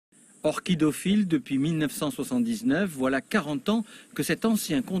Orchidophile depuis 1979, voilà 40 ans que cet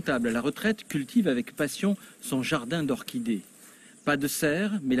ancien comptable à la retraite cultive avec passion son jardin d'orchidées. Pas de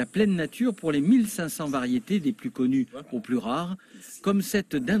serre, mais la pleine nature pour les 1500 variétés des plus connues aux plus rares, comme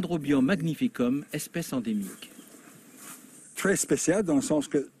cette Dendrobium magnificum, espèce endémique. Très spécial dans le sens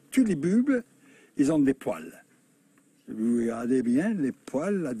que tous les bulbes, ils ont des poils. Vous regardez bien les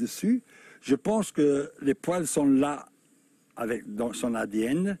poils là-dessus. Je pense que les poils sont là dans son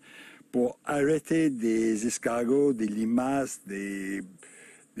ADN pour arrêter des escargots, des limaces, des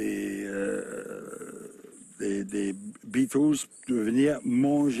beetles de venir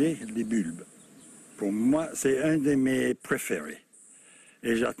manger les bulbes. Pour moi, c'est un de mes préférés.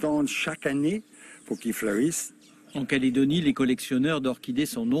 Et j'attends chaque année pour qu'ils fleurissent. En Calédonie, les collectionneurs d'orchidées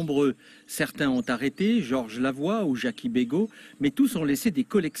sont nombreux. Certains ont arrêté, Georges Lavoie ou Jackie Bégaud, mais tous ont laissé des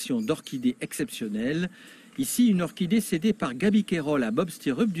collections d'orchidées exceptionnelles. Ici, une orchidée cédée par Gaby Kerol à Bob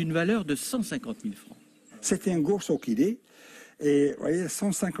Stirrup d'une valeur de 150 000 francs. C'était une grosse orchidée. Et vous voyez,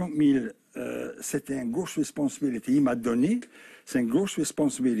 150 000, c'était une grosse responsabilité. Il m'a donné, c'est une grosse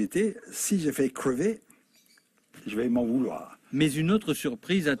responsabilité. Si je fais crever, je vais m'en vouloir. Mais une autre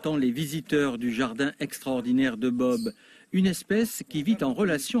surprise attend les visiteurs du jardin extraordinaire de Bob, une espèce qui vit en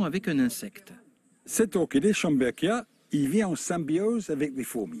relation avec un insecte. Cette orchidée, Schomburgia, il vit en symbiose avec les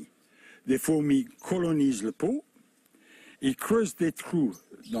fourmis. Les fourmis colonisent le pot, ils creusent des trous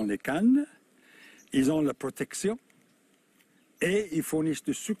dans les cannes, ils ont la protection et ils fournissent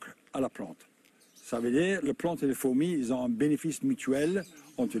du sucre à la plante. Ça veut dire que la plante et les fourmis, ils ont un bénéfice mutuel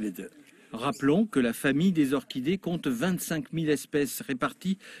entre les deux. Rappelons que la famille des orchidées compte 25 000 espèces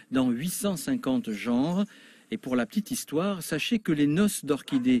réparties dans 850 genres. Et pour la petite histoire, sachez que les noces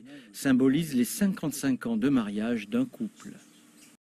d'orchidées symbolisent les 55 ans de mariage d'un couple.